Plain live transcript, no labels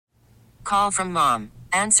call from mom.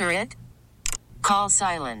 Answer it. Call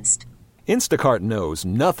silenced. Instacart knows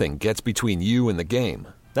nothing gets between you and the game.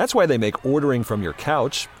 That's why they make ordering from your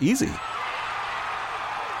couch easy.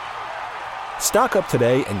 Stock up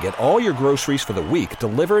today and get all your groceries for the week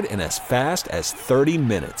delivered in as fast as 30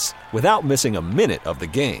 minutes without missing a minute of the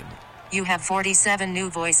game. You have 47 new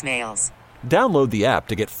voicemails. Download the app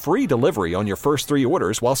to get free delivery on your first 3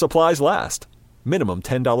 orders while supplies last. Minimum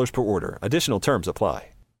 $10 per order. Additional terms apply.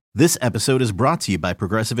 This episode is brought to you by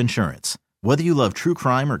Progressive Insurance. Whether you love true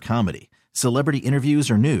crime or comedy, celebrity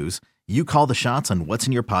interviews or news, you call the shots on what's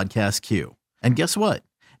in your podcast queue. And guess what?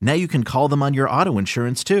 Now you can call them on your auto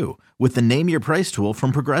insurance too with the Name Your Price tool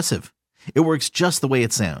from Progressive. It works just the way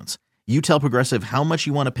it sounds. You tell Progressive how much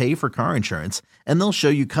you want to pay for car insurance, and they'll show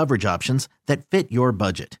you coverage options that fit your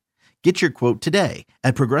budget. Get your quote today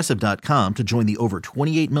at Progressive.com to join the over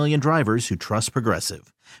 28 million drivers who trust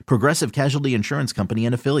Progressive. Progressive Casualty Insurance Company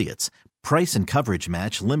and Affiliates. Price and coverage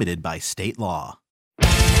match limited by state law.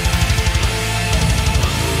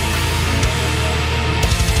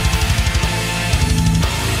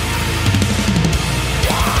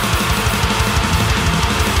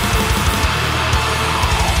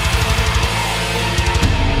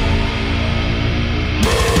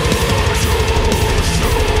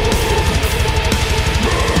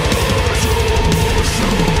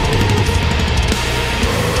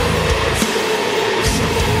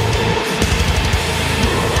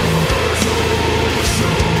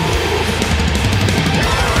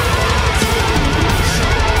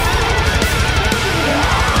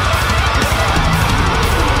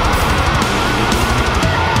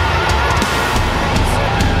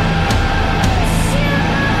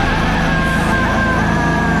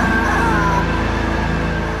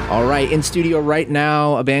 In studio right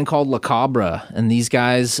now, a band called La Cabra, and these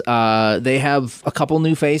guys, they have a couple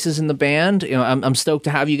new faces in the band. You know, I'm stoked to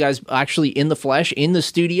have you guys actually in the flesh in the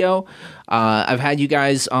studio. I've had you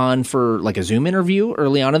guys on for like a Zoom interview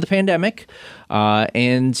early on in the pandemic,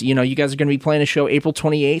 and you know, you guys are going to be playing a show April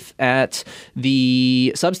 28th at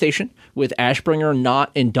the Substation with Ashbringer,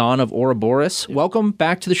 Knott, and Dawn of Ouroboros. Welcome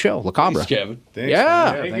back to the show, La Cabra. Thanks, Kevin. Thanks,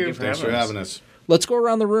 yeah, thank you for having us. Let's go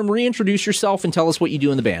around the room, reintroduce yourself, and tell us what you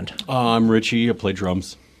do in the band. I'm Richie. I play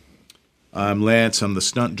drums. I'm Lance. I'm the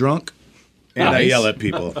stunt drunk, and I yell at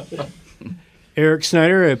people. Eric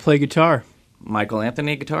Snyder. I play guitar. Michael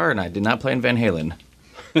Anthony, guitar, and I did not play in Van Halen.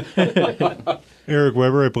 Eric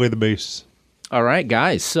Weber. I play the bass. All right,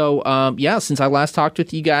 guys. So, since I last talked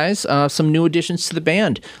with you guys, some new additions to the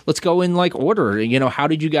band. Let's go in like order. You know, how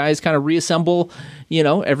did you guys kind of reassemble, you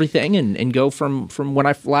know, everything and go from when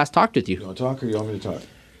I last talked with you? You want to talk or you want me to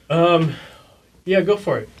talk? Yeah, go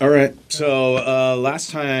for it. All right. So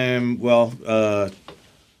last time, Eric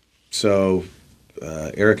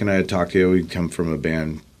and I had talked to you. We'd come from a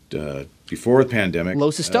band before the pandemic.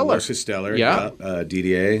 Los Stellar. Yeah.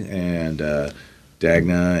 DDA and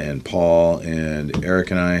Dagna and Paul and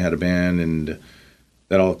Eric and I had a band, and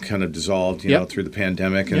that all kind of dissolved, you know, through the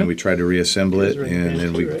pandemic, and we tried to reassemble it. And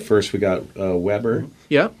then we got Weber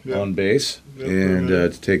on bass, and to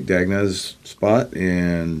take Dagna's spot,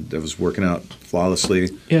 and that was working out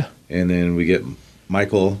flawlessly. Yeah. And then we get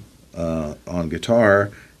Michael on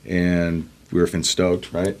guitar, and we were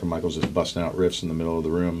stoked, right? And Michael's just busting out riffs in the middle of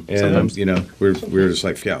the room. And sometimes, you know, we were just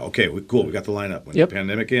like, yeah, okay, cool, we got the lineup. When the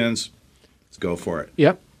pandemic ends, let's go for it.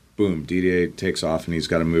 Yep. Boom. DDA takes off, and he's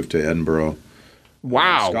got to move to Edinburgh.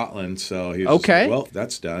 Wow. Scotland. So he's okay. Like, well,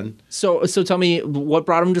 that's done. So tell me, what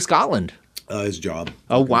brought him to Scotland? His job.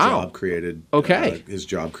 Oh, wow. His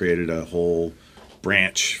job created a whole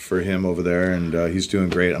branch for him over there, and he's doing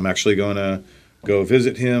great. I'm actually going to go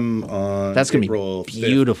visit him on April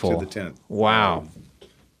 5th to the 10th. Wow.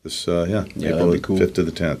 April 5th to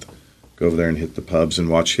the 10th. Go over there and hit the pubs and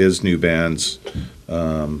watch his new band's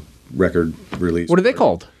record release. What are they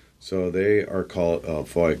called? So they are called,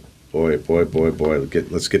 boy.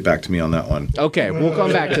 Let's get back to me on that one. Okay, we'll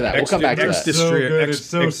come back to that. It's so good. It's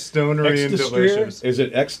so stonery and delicious. Is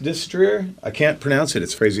it Exdistrier? I can't pronounce it.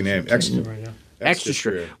 It's a crazy name.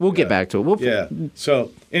 Exdistrier. We'll get back to it.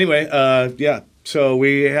 So anyway, So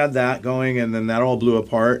we had that going, and then that all blew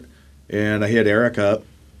apart. And I hit Eric up,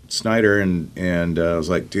 Snyder, and I was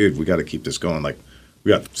like, dude, we got to keep this going. Like,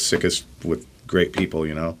 we got sickest with great people,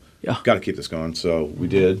 you know. Yeah. Got to keep this going. So we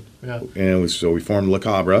did. Yeah. And we formed La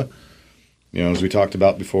Cabra, you know, as we talked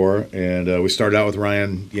about before. And we started out with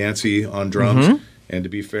Ryan Yancey on drums. Mm-hmm. And to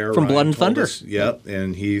be fair, from Ryan Blood and Thunder.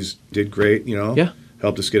 And he's did great, you know. Yeah.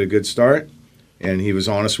 Helped us get a good start. And he was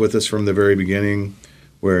honest with us from the very beginning,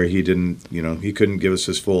 where he didn't, you know, he couldn't give us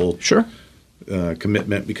his full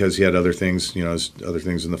commitment because he had other things, other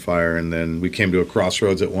things in the fire. And then we came to a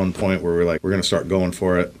crossroads at one point where we're like, we're going to start going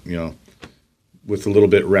for it, with a little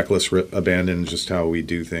bit reckless abandon, just how we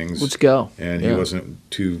do things. Let's go. And he wasn't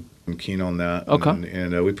too keen on that. Okay.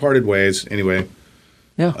 And we parted ways anyway.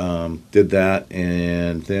 Yeah. Did that,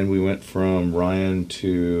 and then we went from Ryan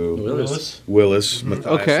to Willis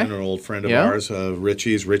Mathias, an old friend of ours,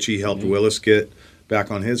 Richie's. Richie helped Willis get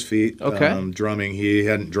back on his feet. Drumming. He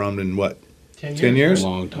hadn't drummed in what? 10 years? A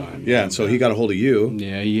long time. Yeah, and so he got a hold of you.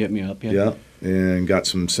 Yeah, he hit me up. Yeah, and got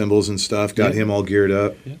some cymbals and stuff. Got him all geared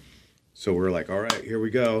up. Yeah. So we're like, all right, here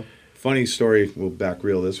we go. Funny story. We'll back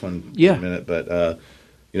reel this one in a minute, but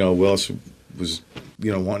Willis was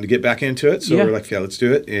wanting to get back into it, so we're like, let's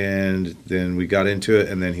do it. And then we got into it,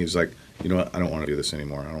 and then he was like, you know what, I don't want to do this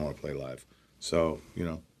anymore. I don't want to play live. So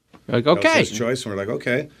like, that was his choice, and we're like,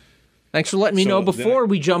 okay. Thanks for letting me know before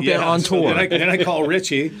we jump in on tour. Then I call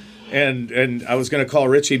Richie, and I was going to call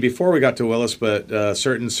Richie before we got to Willis, but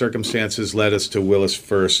certain circumstances led us to Willis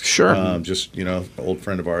first. Sure. Just old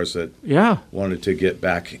friend of ours that wanted to get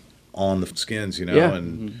back on the skins,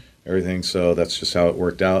 and everything. So that's just how it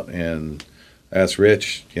worked out. And I asked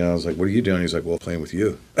Rich, I was like, what are you doing? He's like, well, playing with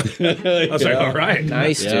you. I was like, all right.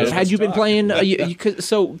 Nice, dude. Had you been playing?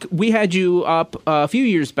 So we had you up a few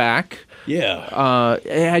years back. Yeah.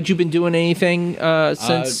 Had you been doing anything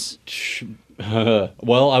since?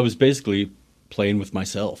 Well, I was basically playing with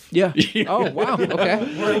myself. Yeah. Oh, wow.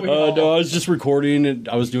 Okay. No, I was just recording, and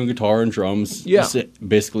I was doing guitar and drums. Yeah.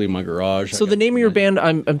 Basically in my garage. So the name of your band,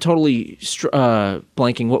 I'm totally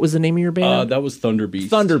blanking. What was the name of your band? That was Thunder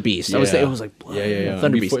Beast. Thunder Beast. Yeah. I was like,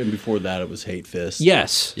 Thunder Beast. And before that, it was Hate Fist.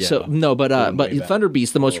 Yes. Yeah. So no, but Thunder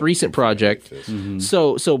Beast, the most recent project.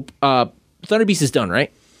 So Thunder Beast is done,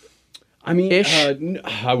 right? I mean, Ish?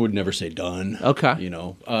 I would never say done. Okay.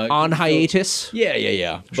 On hiatus?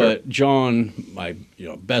 Yeah. Sure. But John, my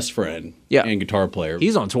best friend and guitar player.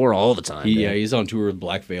 He's on tour all the time. He's on tour with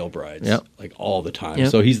Black Veil Brides like all the time.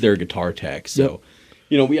 Yep. So he's their guitar tech. So,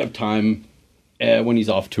 we have time when he's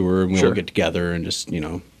off tour and we'll get together and just,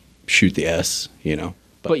 shoot the S,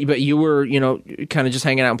 But you were, kind of just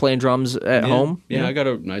hanging out and playing drums at home? Yeah, I got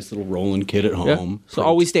a nice little rolling kit at home. So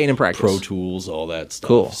always staying in practice. Pro Tools, all that stuff.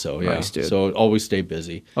 Cool. So, yeah. Nice, dude. So always stay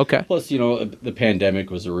busy. Okay. Plus, the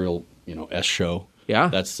pandemic was a real, S show. Yeah.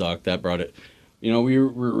 That sucked. That brought it. We were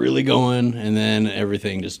really going, and then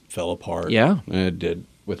everything just fell apart. Yeah. It did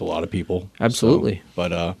with a lot of people. Absolutely. So,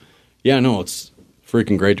 but, it's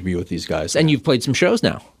freaking great to be with these guys. And you've played some shows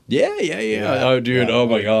now. Yeah. Oh, dude. Oh,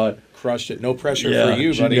 my God. Crushed it. No pressure for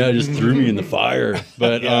you, buddy. Yeah, just threw me in the fire.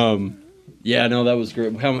 But that was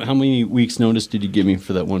great. How many weeks notice did you give me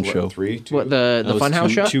for that one show? 3. 2. What the Funhouse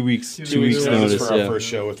show? 2 weeks. 2 2 weeks notice for our first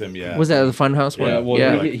show with him. Yeah. Was that the Funhouse one? Yeah.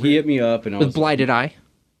 Well, he hit me up and I was With Blighted Eye.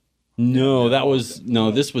 No,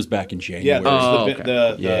 this was back in January.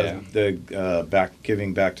 Yeah, Yeah.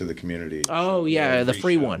 giving back to the community. Oh yeah, the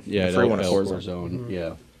free one. Yeah, the free one. Of course.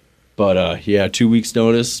 Yeah. But 2 weeks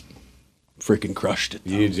notice. Freaking crushed it.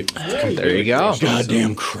 There you go.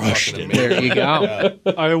 Goddamn crushed it. There you go.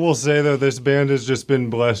 I will say, though, this band has just been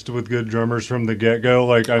blessed with good drummers from the get-go.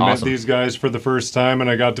 Like, I met these guys for the first time, and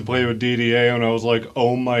I got to play with DDA, and I was like,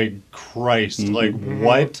 oh my Christ, like,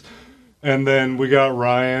 what? And then we got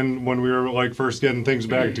Ryan when we were, like, first getting things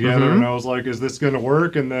back together, and I was like, is this going to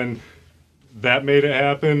work? And then that made it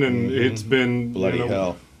happen, and it's been... Bloody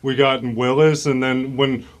hell. We got Willis, and then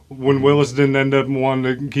when Willis didn't end up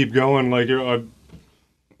wanting to keep going, like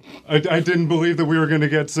I didn't believe that we were going to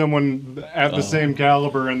get someone at the same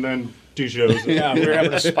caliber, and then 2 shows. Yeah, we were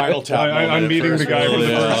having a Spinal Tap. I'm meeting the guy for the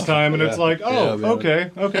first time, and it's like, okay,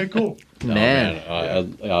 cool. Man,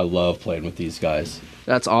 I love playing with these guys.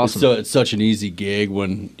 That's awesome. So it's such an easy gig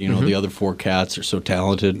when the other 4 cats are so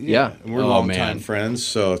talented. Yeah, and we're longtime friends,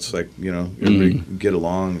 so it's like everybody get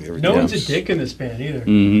along. No one's a dick in this band either.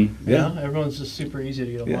 Yeah, everyone's just super easy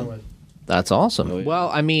to get along with. That's awesome. Oh, yeah. Well,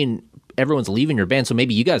 I mean, everyone's leaving your band, so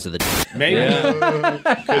maybe you guys are the. Maybe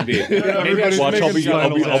could be. Maybe watch, I'll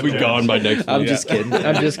be gone by next week. I'm just kidding.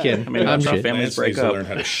 I mean, that's how families break up. Learn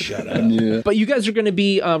how to shut up. But you guys are going to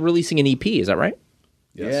be releasing an EP, is that right?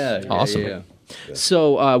 Yes. Yeah, awesome. Yeah.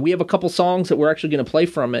 So we have a couple songs that we're actually going to play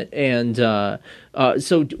from it, and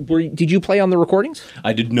so did you play on the recordings?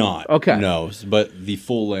 I did not. Okay. No, but the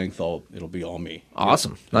full length, it'll be all me.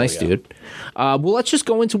 Awesome. Nice, dude. Well, let's just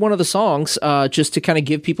go into one of the songs just to kind of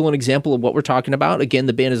give people an example of what we're talking about. Again,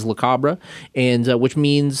 the band is La Cabra, and which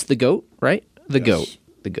means the goat, right? The goat.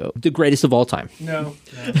 The goat. The greatest of all time. No.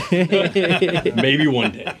 Maybe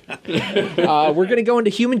one day. We're going to go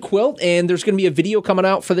into Human Quilt, and there's going to be a video coming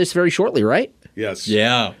out for this very shortly, right? Yes.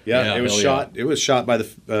 Yeah. It was shot. Yeah. It was shot by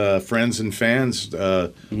the friends and fans,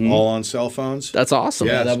 all on cell phones. That's awesome.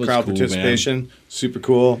 Yeah, that was crowd cool, participation, man. Super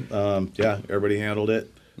cool. Everybody handled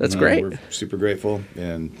it. That's great. We're super grateful,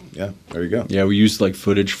 and there you go. Yeah, we used like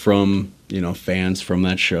footage from fans from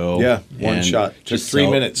that show. Yeah, one shot, just 3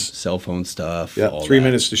 minutes. Cell phone stuff. Yeah, 3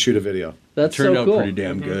 minutes to shoot a video. That's turned so out cool. pretty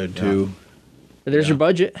damn good too. There's your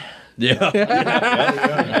budget. Yeah.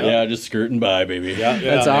 Yeah, just skirting by, baby. Yeah,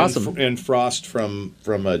 That's awesome. And Frost from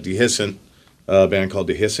Dehiscent, a band called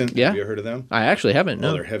Dehiscent. Yeah. Have you heard of them? I actually haven't. Oh,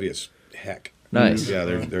 No. they're heavy as heck. Nice. Yeah,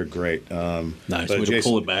 they're great. Nice but way to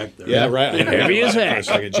pull it back there. Yeah, right. Heavy as heck. For a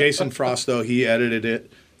second. Jason Frost, though, he edited it.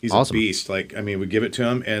 He's Awesome. a beast. Like, I mean, we give it to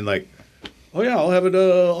him, and like, oh yeah, I'll have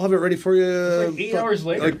it ready for you. Like 8 hours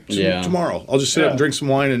later. Like tomorrow. I'll just sit up and drink some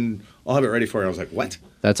wine, and I'll have it ready for you. I was like, what?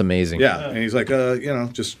 That's amazing. Yeah, and he's like,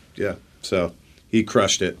 So he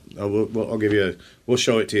crushed it. We'll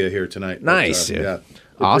show it to you here tonight. Nice. But, we're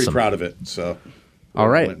Awesome. pretty proud of it. So, all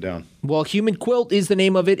right. Went down. Well, Human Quilt is the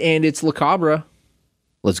name of it, and it's La Cabra.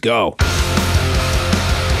 Let's go.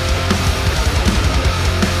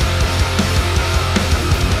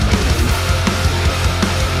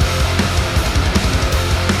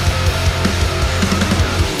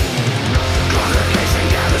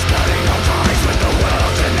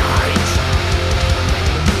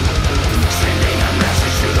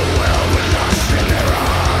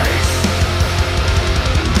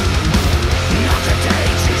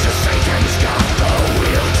 Jesus, Satan's got the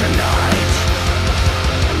wheel tonight.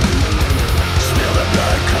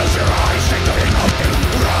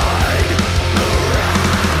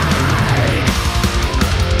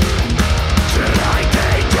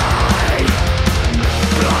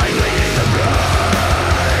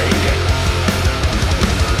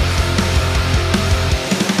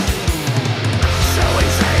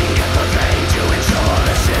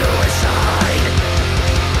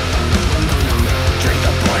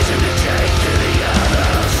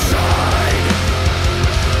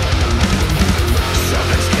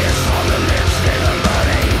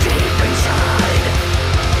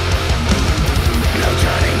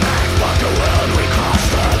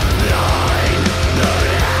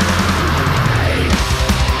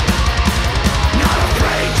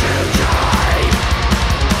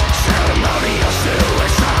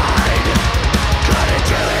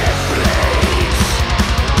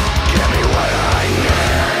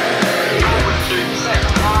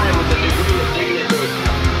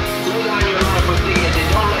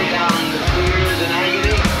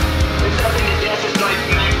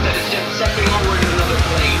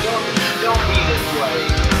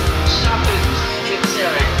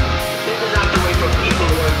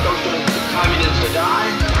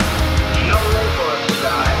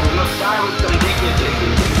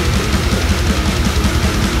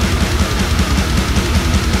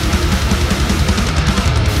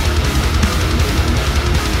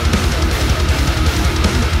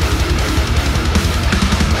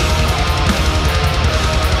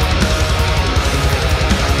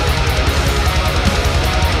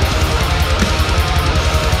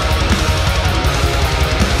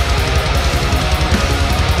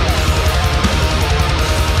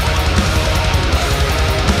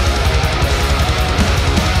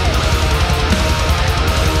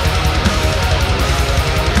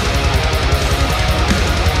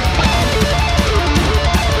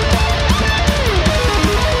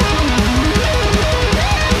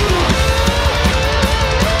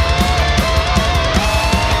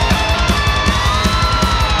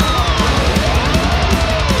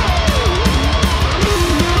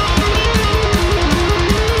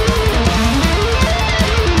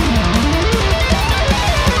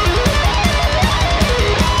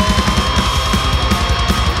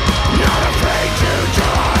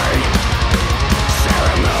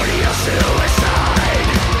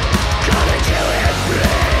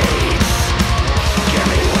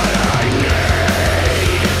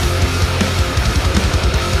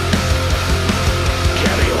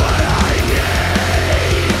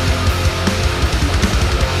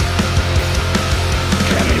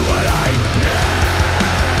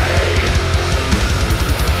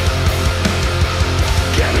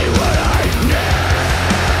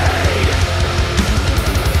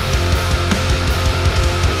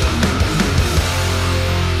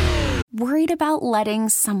 about letting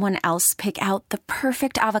someone else pick out the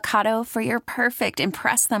perfect avocado for your perfect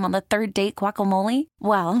impress them on the third date guacamole?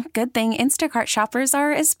 Well, good thing Instacart shoppers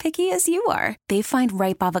are as picky as you are. They find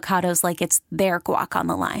ripe avocados like it's their guac on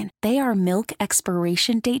the line. They are milk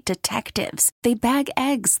expiration date detectives. They bag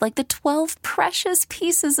eggs like the 12 precious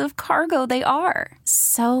pieces of cargo they are.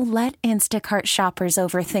 So let Instacart shoppers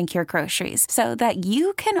overthink your groceries so that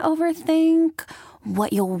you can overthink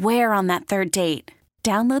what you'll wear on that third date.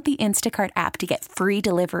 Download the Instacart app to get free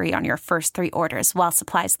delivery on your first 3 orders while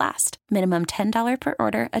supplies last. Minimum $10 per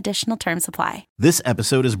order. Additional terms apply. This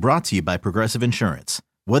episode is brought to you by Progressive Insurance.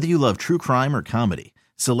 Whether you love true crime or comedy,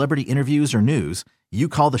 celebrity interviews or news, you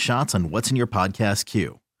call the shots on what's in your podcast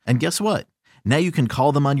queue. And guess what? Now you can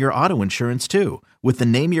call them on your auto insurance too with the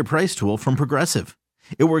Name Your Price tool from Progressive.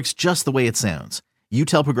 It works just the way it sounds. You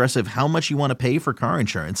tell Progressive how much you want to pay for car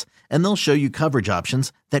insurance, and they'll show you coverage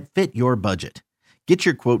options that fit your budget. Get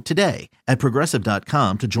your quote today at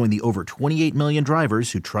Progressive.com to join the over 28 million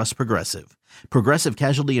drivers who trust Progressive. Progressive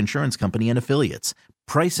Casualty Insurance Company and Affiliates.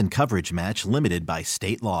 Price and coverage match limited by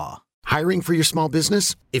state law. Hiring for your small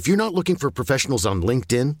business? If you're not looking for professionals on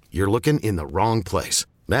LinkedIn, you're looking in the wrong place.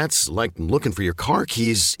 That's like looking for your car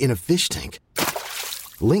keys in a fish tank.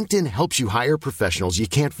 LinkedIn helps you hire professionals you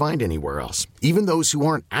can't find anywhere else, even those who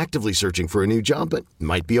aren't actively searching for a new job but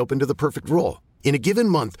might be open to the perfect role. In a given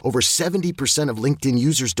month, over 70% of LinkedIn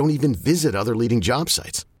users don't even visit other leading job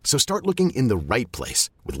sites. So start looking in the right place.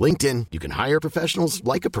 With LinkedIn, you can hire professionals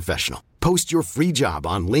like a professional. Post your free job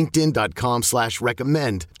on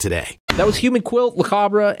linkedin.com/recommend today. That was Human Quilt, La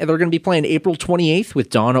Cabra, and they're going to be playing April 28th with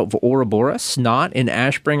Dawn of Ouroboros, Snot, and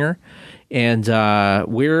Ashbringer. And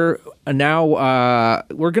we're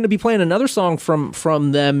going to be playing another song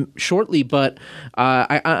from them shortly, but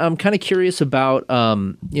I'm kind of curious about,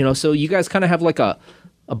 so you guys kind of have like a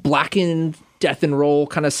Blackened death and roll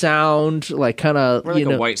kind of sound, like kind of, We're like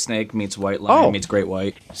a White Snake meets White Lion meets Great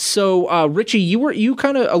White. So Richie, you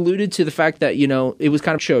kind of alluded to the fact that, it was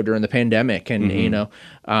kind of show during the pandemic, and,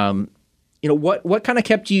 what kind of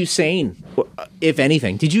kept you sane, if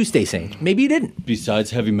anything? Did you stay sane? Maybe you didn't.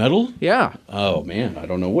 Besides heavy metal? Yeah. Oh, man, I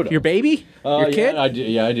don't know what else. Your baby? Your kid?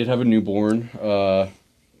 Yeah, I did have a newborn,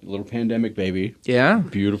 little pandemic baby. Yeah.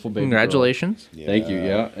 Beautiful baby. Congratulations. Yeah. Thank you,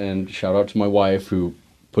 yeah. And shout out to my wife who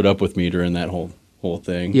put up with me during that whole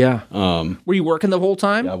thing. Yeah. Were you working the whole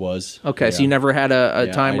time? Yeah, I was. Okay, yeah. So you never had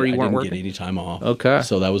a time where you weren't working? I didn't get any time off. Okay.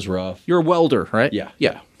 So that was rough. You're a welder, right? Yeah.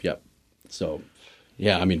 So,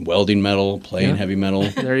 yeah, I mean, welding metal, playing heavy metal.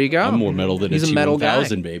 There you go. I'm more metal than He's a metal guy.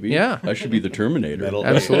 baby. Yeah. I should be the Terminator. Metal.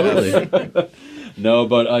 Absolutely. No,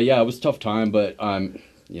 but it was a tough time, but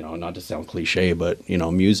not to sound cliche, but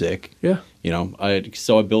music. Yeah. I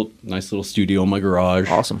built a nice little studio in my garage.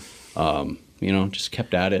 Awesome. Just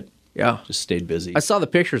kept at it. Yeah. Just stayed busy. I saw the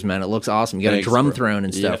pictures, man. It looks awesome. You got Thanks, a drum bro. throne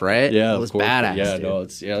and stuff, right? Yeah, it was of course. badass. Yeah,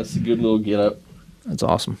 dude. It's a good little get up. That's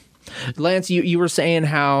awesome. Lance, you were saying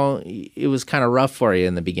how it was kind of rough for you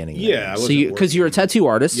in the beginning. Yeah, because you're a tattoo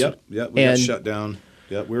artist. Yep. We got shut down.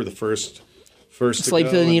 Yep, we were the first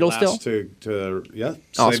Slave to the Needle still. Slave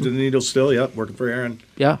Awesome. to the Needle still. Yep, working for Aaron.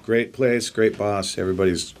 Yeah, great place, great boss.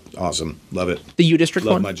 Everybody's awesome. Love it. The U District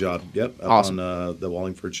Love one. my job. Yep. Awesome. On the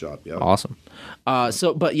Wallingford shop. Yep. Awesome.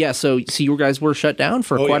 So you guys were shut down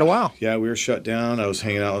for quite a while. Yeah, we were shut down. I was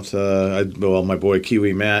hanging out with my boy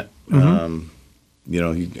Kiwi Matt. Mm-hmm.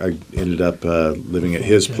 I ended up living at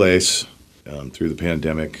his place through the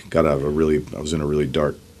pandemic. I was in a really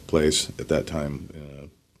dark place at that time.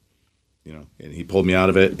 And he pulled me out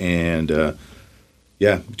of it. And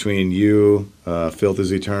between you, Filth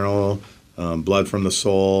is Eternal, Blood from the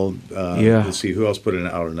Soul. Let's see who else put an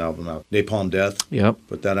album out. Napalm Death. Yep.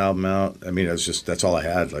 Put that album out. I mean, that's all I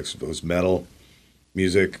had. Like, it was metal,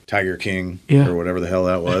 music, Tiger King, or whatever the hell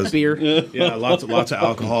that was. Beer. Yeah, lots of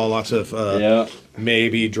alcohol, lots of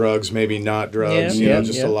maybe drugs, maybe not drugs.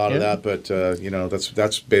 A lot of that. But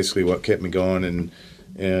that's basically what kept me going.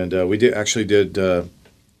 And we did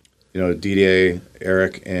DDA,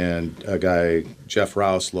 Eric, and a guy, Jeff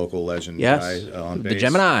Rouse, local legend guy on bass. The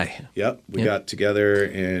Gemini. Yep. We got together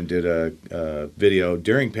and did a video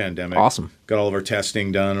during pandemic. Awesome. Got all of our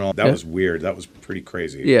testing done and all. That was weird. That was pretty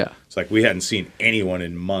crazy. Yeah. It's like we hadn't seen anyone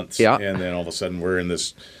in months. Yeah. And then all of a sudden we're in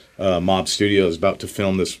this Mob Studios about to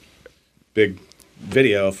film this big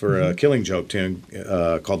video for a Killing Joke tune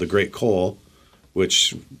called The Great Coal,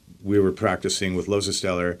 which we were practicing with Loza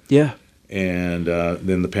Stellar. Yeah. And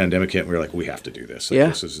then the pandemic hit, and we were like, we have to do this.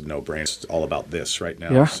 This is a no-brainer. It's all about this right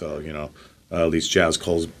now. Yeah. So, at least Jazz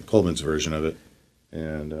Coleman's version of it.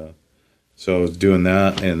 And so doing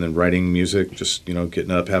that and then writing music, just,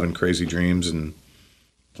 getting up, having crazy dreams and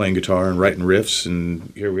playing guitar and writing riffs,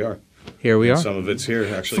 and here we are. Here we are. Some of it's here,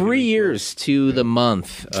 actually. 3 years to the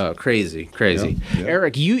month. Crazy. Yeah.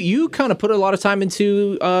 Eric, you kind of put a lot of time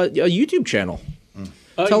into a YouTube channel.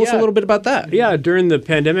 Tell us a little bit about that. Yeah, during the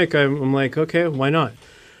pandemic, I'm like, okay, why not?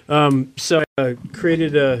 So I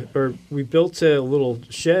we built a little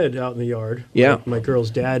shed out in the yard. Yeah. My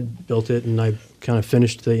girl's dad built it, and I kind of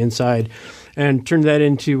finished the inside and turned that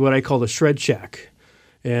into what I call the shred shack.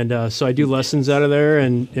 And so I do lessons out of there,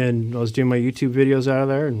 and I was doing my YouTube videos out of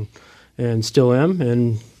there, and still am.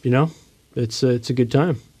 And, it's a good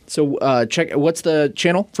time. So check. What's the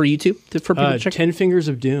channel for YouTube for people to check? 10 Fingers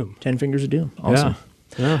of Doom. 10 Fingers of Doom. Awesome.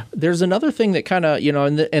 Yeah. There's another thing that kind of,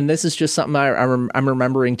 and this is just something I'm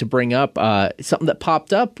remembering to bring up, something that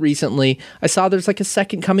popped up recently. I saw there's like a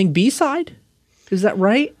Second Coming B-side. Is that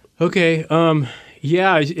right? Okay.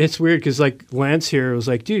 Yeah, it's weird because like Lance here was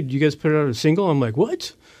like, dude, you guys put out a single? I'm like,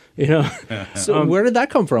 what? So where did that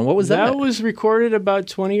come from? What was that? That was recorded about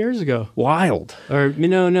 20 years ago. Wild. Or,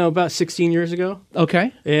 no, about 16 years ago.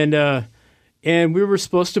 Okay. And we were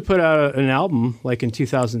supposed to put out an album like in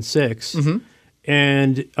 2006. Mm-hmm.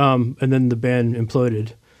 And then the band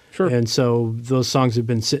imploded. Sure. And so those songs have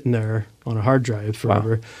been sitting there on a hard drive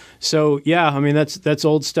forever. Wow. So yeah, I mean that's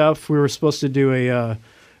old stuff. We were supposed to do a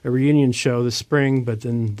reunion show this spring, but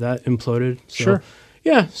then that imploded. So, sure.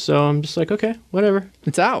 Yeah. So I'm just like, okay, whatever.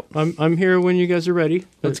 It's out. I'm here when you guys are ready.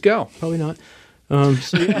 Let's go. Probably not.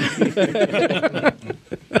 So yeah.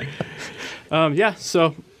 Yeah.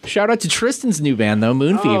 So. Shout out to Tristan's new band, though,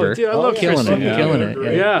 Moon Fever. Dude, I love killing Tristan. it, killing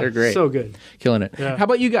it. Yeah, they're great. So good, killing it. Yeah. How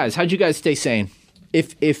about you guys? How'd you guys stay sane,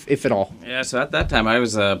 if at all? Yeah, so at that time I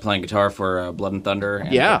was playing guitar for Blood and Thunder.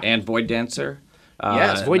 And Void Dancer.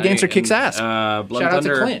 Yes, Void Dancer kicks ass. Blood Shout and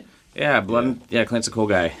Thunder, out to Clint. Yeah, Clint's a cool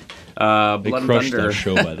guy. They Blood crushed and Thunder. their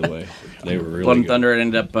show, by the way. They were really Blood and good. Thunder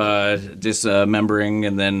ended up dismembering,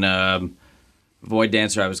 and then Void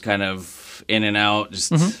Dancer I was kind of in and out,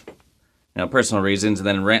 just personal reasons. And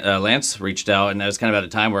then Lance reached out, and that was kind of at a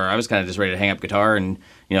time where I was kind of just ready to hang up guitar and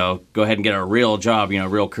go ahead and get a real job,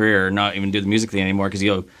 real career, not even do the music thing anymore, because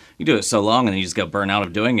you do it so long and then you just get burnt out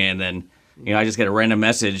of doing it. And then I just get a random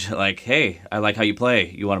message like, hey, I like how you play.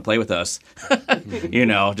 You want to play with us?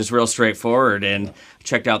 Just real straightforward. And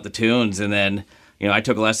checked out the tunes, and then I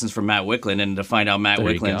took lessons from Matt Wicklund, and to find out Matt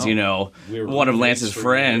Wickland's, one of Lance's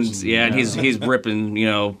friends. Yeah, and he's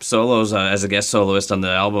ripping, solos as a guest soloist on the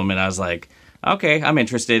album, and I was like, okay, I'm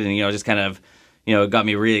interested, and just kind of, got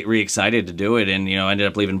me really excited to do it, and ended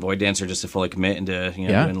up leaving Void Dancer just to fully commit into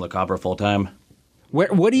doing La Cabra full time.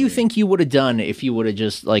 What do you think you would have done if you would have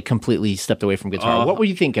just like completely stepped away from guitar? What were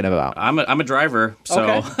you thinking about? I'm a driver,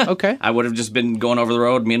 so okay. I would have just been going over the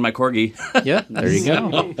road, me and my corgi. Yeah, there you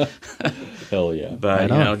go. Hell yeah! But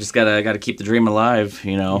just gotta keep the dream alive.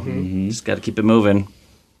 Just gotta keep it moving.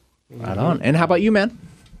 Right on. And how about you, man?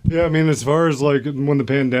 Yeah, I mean, as far as like when the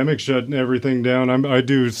pandemic shut everything down, I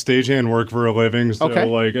do stagehand work for a living. So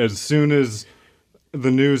like as soon as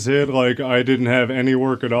the news hit, like I didn't have any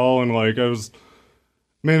work at all, and like I was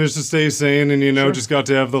managed to stay sane, and just got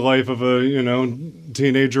to have the life of a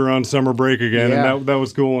teenager on summer break again, and that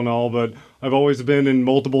was cool and all. But I've always been in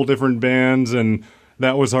multiple different bands, and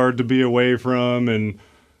that was hard to be away from. And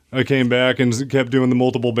I came back and kept doing the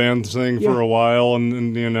multiple bands thing for a while,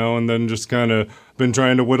 and then just kind of been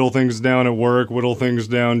trying to whittle things down at work, whittle things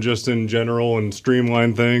down just in general, and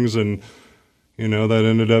streamline things, and that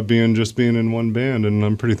ended up being in one band, and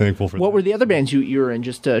I'm pretty thankful for that. What were the other bands you were in?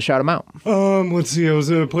 Just shout them out. Let's see. I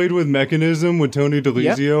was played with Mechanism with Tony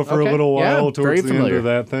DeLizio for a little while towards the end of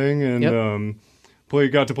that thing, and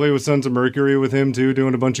got to play with Sons of Mercury with him too,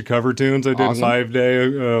 doing a bunch of cover tunes. I did Live Day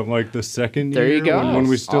like the second year. There you go. When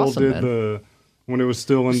we still did when it was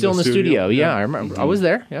still in the studio. Yeah, I remember. I was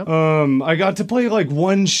there. Yeah. I got to play like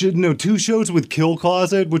 2 shows with Kill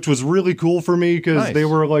Closet, which was really cool for me because they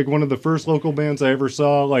were like one of the first local bands I ever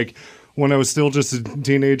saw. Like when I was still just a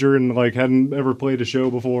teenager and like hadn't ever played a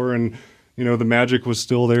show before, and the magic was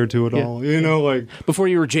still there to it all. Like before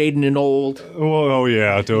you were jaded and old. Oh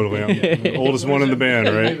yeah, totally. I'm the oldest one in the band,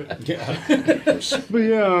 right? Yeah. But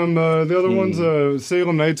yeah, the other ones,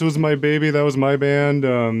 Salem Nights was my baby. That was my band.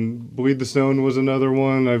 Bleed the Stone was another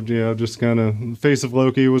one. I've just kind of Face of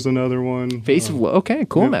Loki was another one. Face of Loki. Okay,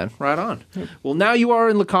 cool, man. Right on. Well, now you are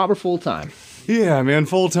in La Cabra full time. Yeah, man,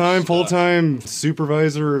 full time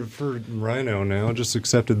supervisor for Rhino now. Just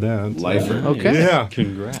accepted that. Lifer. Okay. Yeah.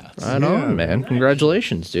 Congrats. Right on, man.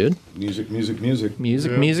 Congratulations, dude. Music.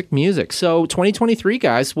 Music. So 2023,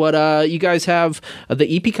 guys, what you guys have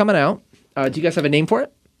the EP coming out. Do you guys have a name for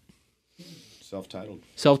it? Self-titled.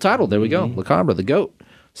 Self-titled. There we go. La Cabra, the goat.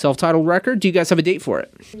 Self-titled record. Do you guys have a date for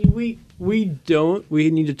it? We don't. We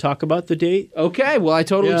need to talk about the date. Okay. Well, I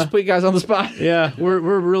totally just put you guys on the spot. Yeah, we're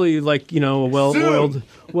really like, a well-oiled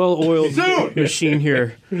machine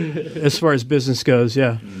here as far as business goes.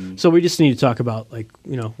 Yeah. So we just need to talk about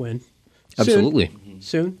when. Absolutely.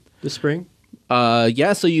 Soon this spring.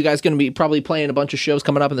 Yeah. So you guys going to be probably playing a bunch of shows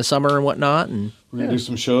coming up in the summer and whatnot, and we're gonna do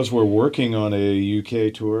some shows. We're working on a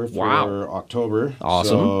UK tour for October.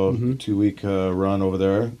 Awesome. So 2-week run over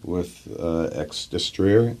there with Ex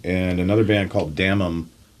Destroyer and another band called Damnum,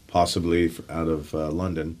 possibly out of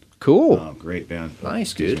London. Cool. Great band.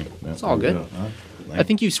 Nice, dude. Me. That's all good. I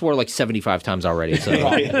think you swore like 75 times already, so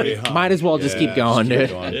might as well just keep going, dude.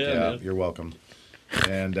 Yeah, you're welcome.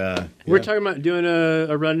 And we're talking about doing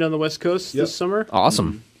a run down the West Coast this summer.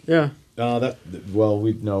 Awesome. Yeah.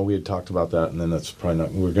 We had talked about that, and then that's probably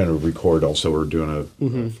not. We're going to record also. We're doing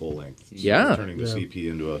a full length. So we're turning this EP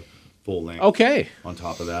into a full length. Okay. On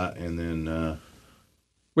top of that, and then where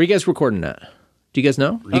are you guys recording at? Do you guys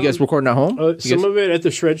know? Are you guys recording at home? Some of it at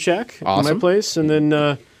the Shred Shack at my place, and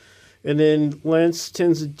then Lance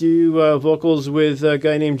tends to do vocals with a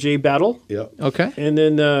guy named Jay Battle. Yeah. Okay. And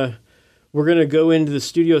then we're going to go into the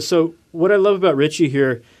studio. So what I love about Richie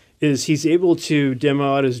here is he's able to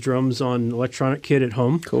demo out his drums on Electronic Kit at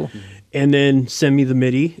home. Cool. And then send me the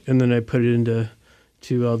MIDI, and then I put it into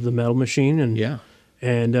the Metal Machine.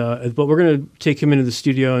 And but we're going to take him into the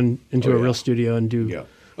studio and into a real studio and do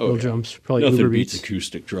real drums. Probably Nothing Uber beats Beats.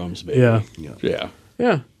 acoustic drums, baby.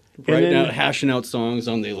 Yeah. Right now, hashing out songs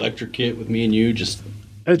on the Electric Kit with me and you, just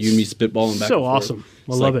you and me spitballing back. So and forth. awesome.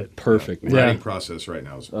 I love it. Perfect, man. writing process right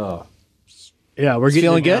now is yeah, we're getting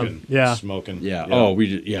feeling good. Down. Yeah, smoking. Yeah. Oh,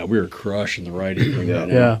 we were crushing the writing.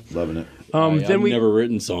 Loving it. Then I've never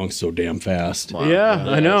written songs so damn fast. Wow. Yeah,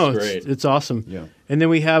 I know. It's awesome. Yeah. And then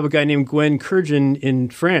we have a guy named Gwen Kurjan in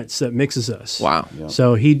France that mixes us. Wow. Yeah.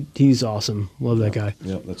 So he's awesome. Love that guy.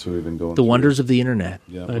 Yeah, that's what we've been going The through. wonders of the internet.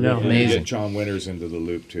 Yeah, I know. Amazing. Get John Winters into the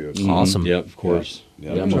loop too. Awesome. Yep, of course.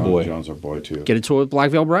 Yeah, my boy. John's our boy too. Get a tour with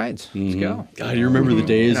Black Veil Brides. Let's go. God, you remember the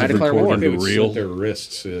days I of declare war. recording They the would real? slit their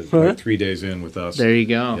wrists like 3 days in with us. There you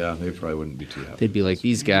go. Yeah, they probably wouldn't be too happy. They'd be like,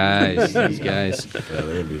 these guys. Yeah, they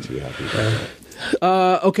wouldn't be too happy.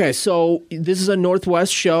 Okay, so this is a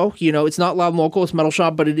Northwest show. It's not Loud and Local, it's Metal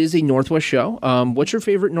Shop, but it is a Northwest show. What's your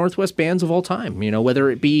favorite Northwest bands of all time? Whether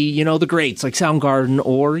it be, the greats like Soundgarden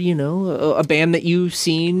or, a band that you've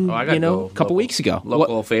seen, a couple weeks ago.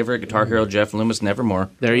 Local favorite, Guitar Hero Jeff Loomis, Nevermore.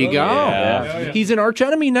 There you go. Yeah. He's an arch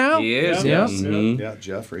enemy now. He is, Yeah. Yeah,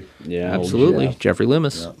 Jeffrey. Yeah, Absolutely. Jeff. Jeffrey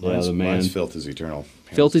Loomis. Mine's, the man. mine's Filth is Eternal.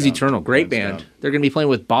 Filth is Hands down. Eternal. Great Hands band. down. They're going to be playing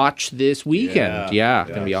with Botch this weekend. Yeah,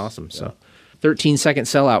 going to be awesome. So 13-second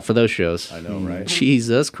sellout for those shows. I know, right?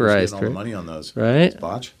 Jesus Christ. Who's getting all the money on those? Right?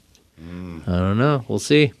 Botch? I don't know. We'll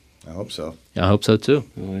see. I hope so. I hope so too.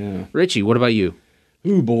 Oh, yeah. Richie, what about you?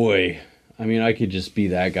 Ooh, boy. I mean, I could just be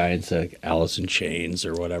that guy and say Alice in Chains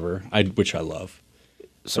or whatever, which I love.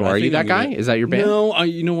 So But I are you think that I'm guy? gonna- Is that your band? No,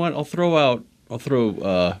 you know what? I'll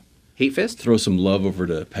throw Hate Fist? throw some love over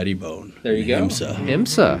to Pettibone. There you go. IMSA.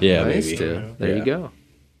 IMSA. Yeah, nice, baby. dude. There Yeah. you go.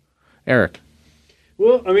 Eric.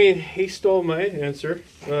 Well, I mean, he stole my answer,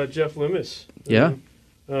 Jeff Loomis. Yeah.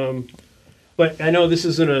 But I know this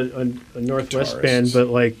isn't a Northwest Guitarists. band, but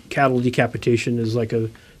like Cattle Decapitation is like a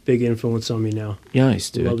big influence on me now. Nice,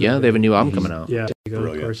 dude. Love Yeah, that they have a new album coming out. Yeah, there you go, of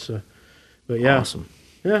Brilliant. course. But yeah, Awesome.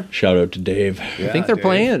 yeah. Shout out to Dave. I think they're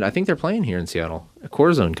playing. I think they're playing here in Seattle. A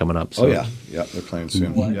Corazon coming up. So. Oh, yeah. Yeah, they're playing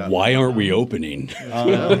soon. Yeah. Why aren't we opening?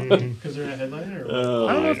 Because they're a headliner.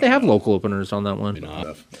 I don't know if they have local openers on that one.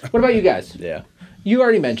 Not. What about you guys? Yeah. You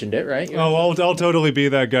already mentioned it, right? Oh, I'll totally be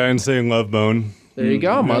that guy and saying Love Bone. There you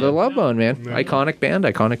go, Mother Love Bone, man. Iconic band,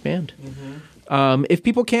 iconic band. If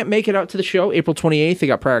people can't make it out to the show, April 28th, they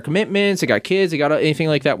got prior commitments, they got kids, they got anything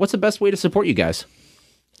like that. What's the best way to support you guys?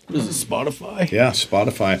 Is it Spotify? Yeah,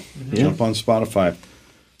 Spotify. Jump on Spotify.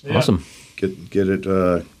 Awesome. Get it,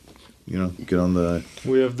 get on the...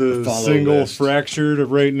 We have the follow single list. Fractured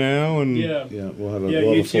right now, and Yeah. Yeah, we'll have a, Yeah,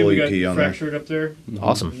 we'll have a YouTube, full we got EP on there. Fractured up there.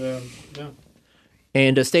 Awesome. And, yeah.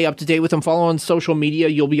 And stay up to date with them. Follow on social media.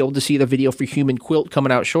 You'll be able to see the video for Human Quilt coming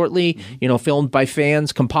out shortly. Filmed by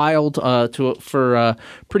fans, compiled for a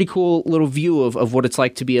pretty cool little view of what it's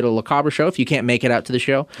like to be at a La Cabra show if you can't make it out to the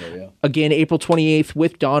show. Again, April 28th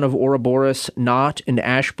with Dawn of Ouroboros, Knot, and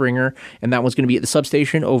Ashbringer. And that one's going to be at the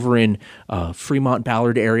substation over in Fremont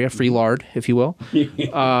Ballard area, Freelard, if you will.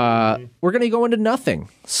 We're going to go into nothing.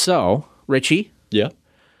 So, Richie, Yeah.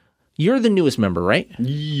 you're the newest member, right?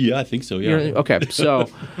 Yeah, I think so. Yeah. Okay, so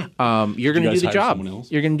you're going to do guys the hire job. someone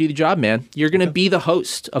else? You're going to do the job, man. You're going to be the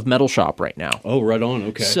host of Metal Shop right now. Oh, right on.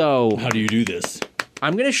 Okay. So- how do you do this?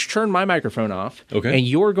 I'm going to turn my microphone off. Okay. And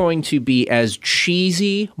you're going to be as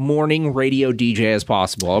cheesy morning radio DJ as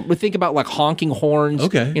possible. We think about like honking horns.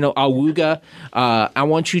 Okay. Awooga. I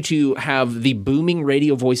want you to have the booming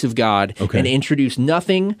radio voice of God and introduce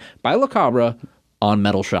Nothing by La Cabra on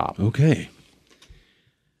Metal Shop. Okay.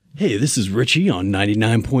 Hey, this is Richie on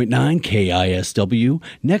 99.9 KISW.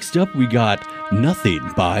 Next up, we got Nothing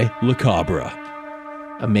by La Cabra.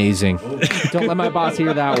 Amazing. Don't let my boss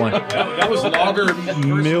hear that one. That was Lager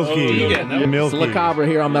Milky. It's La Cabra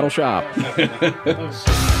here on Metal Shop.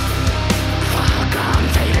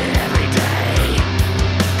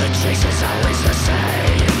 Chase is always the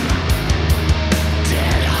same.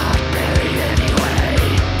 Dead heart buried anyway.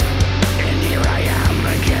 And here I am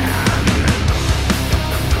again.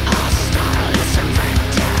 Hostile is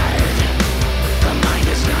infected. The mind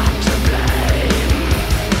is not to blame.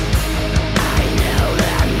 I know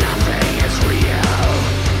that nothing is real.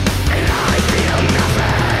 And I feel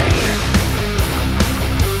nothing.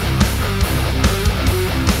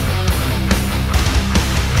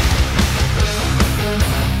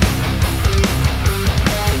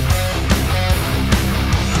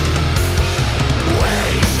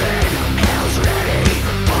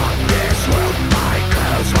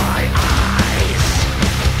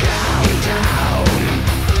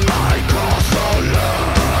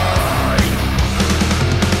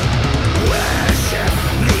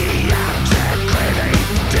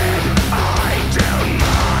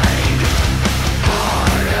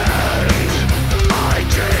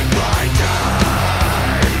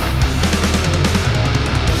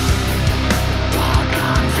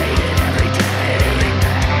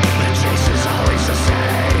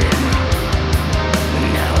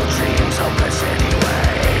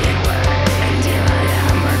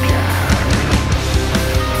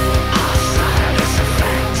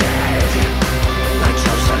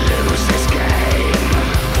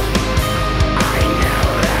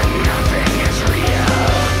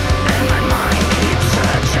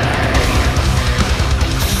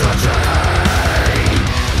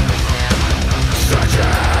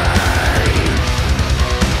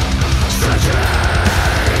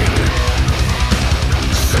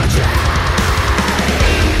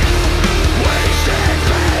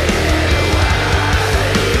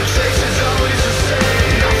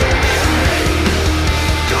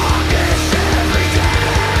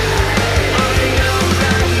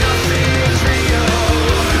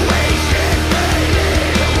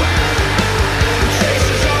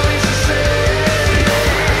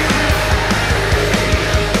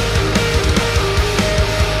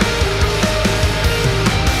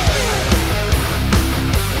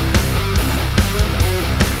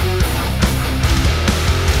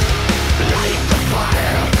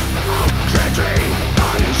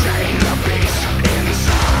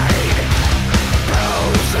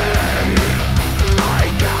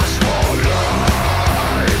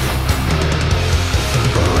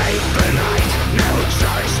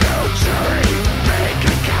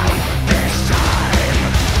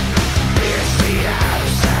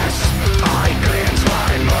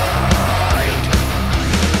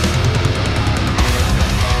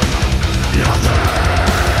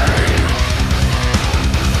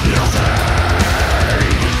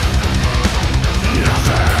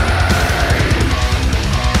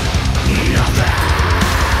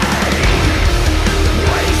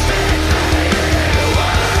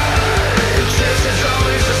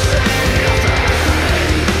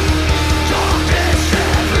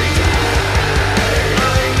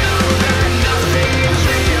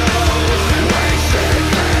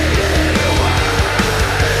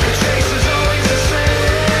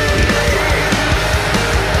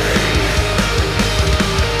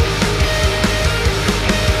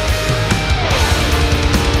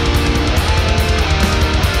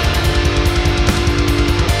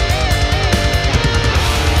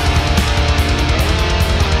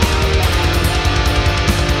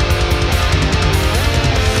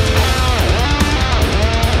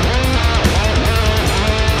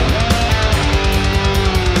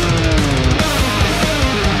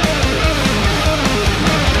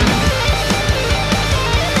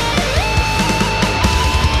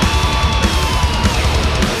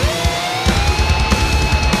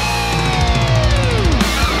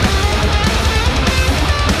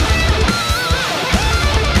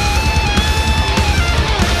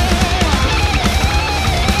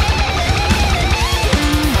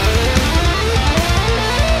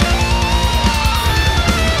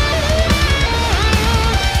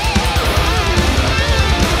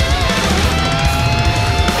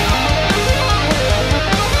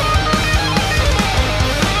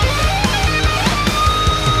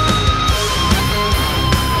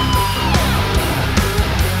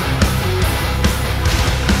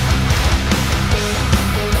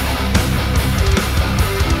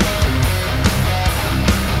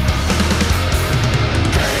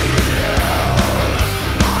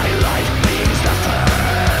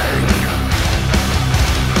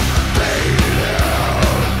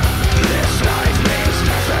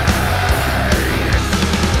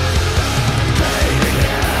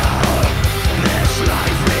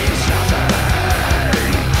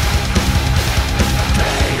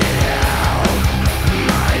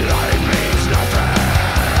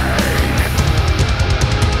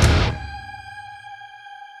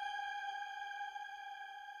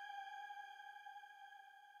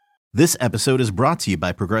 This episode is brought to you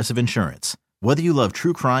by Progressive Insurance. Whether you love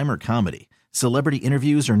true crime or comedy, celebrity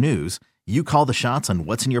interviews or news, you call the shots on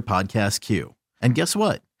what's in your podcast queue. And guess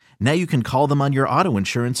what? Now you can call them on your auto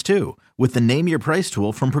insurance too with the Name Your Price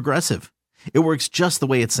tool from Progressive. It works just the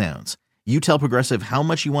way it sounds. You tell Progressive how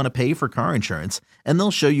much you want to pay for car insurance, and they'll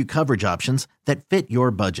show you coverage options that fit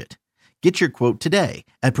your budget. Get your quote today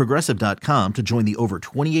at Progressive.com to join the over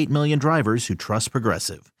 28 million drivers who trust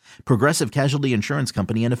Progressive. Progressive Casualty Insurance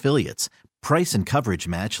Company and Affiliates. Price and coverage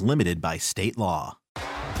match limited by state law.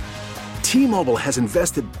 T-Mobile has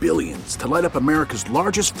invested billions to light up America's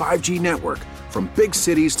largest 5G network, from big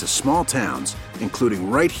cities to small towns,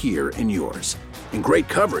 including right here in yours. And great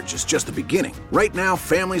coverage is just the beginning. Right now,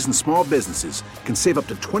 families and small businesses can save up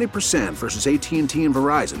to 20% versus AT&T and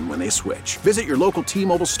Verizon when they switch. Visit your local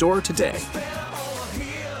T-Mobile store today.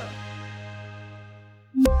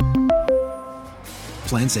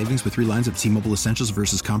 Plan savings with 3 lines of T-Mobile Essentials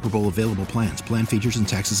versus comparable available plans. Plan features and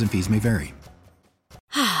taxes and fees may vary.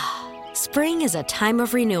 Spring is a time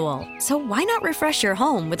of renewal, so why not refresh your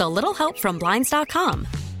home with a little help from Blinds.com?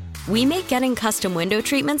 We make getting custom window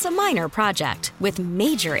treatments a minor project with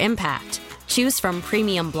major impact. Choose from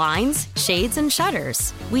premium blinds, shades, and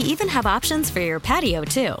shutters. We even have options for your patio,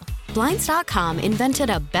 too. Blinds.com invented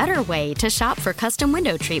a better way to shop for custom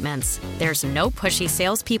window treatments. There's no pushy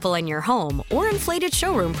salespeople in your home or inflated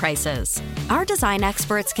showroom prices. Our design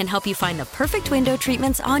experts can help you find the perfect window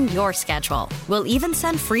treatments on your schedule. We'll even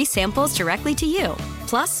send free samples directly to you.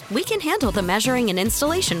 Plus, we can handle the measuring and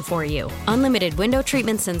installation for you. Unlimited window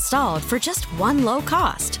treatments installed for just one low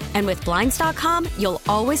cost. And with Blinds.com, you'll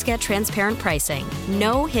always get transparent pricing.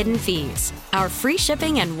 No hidden fees. Our free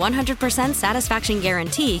shipping and 100% satisfaction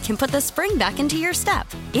guarantee can put the spring back into your step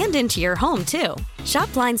and into your home, too.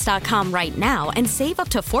 Shop Blinds.com right now and save up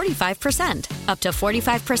to 45%. Up to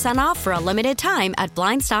 45% off for a limited time at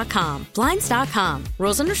Blinds.com. Blinds.com.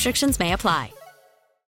 Rules and restrictions may apply.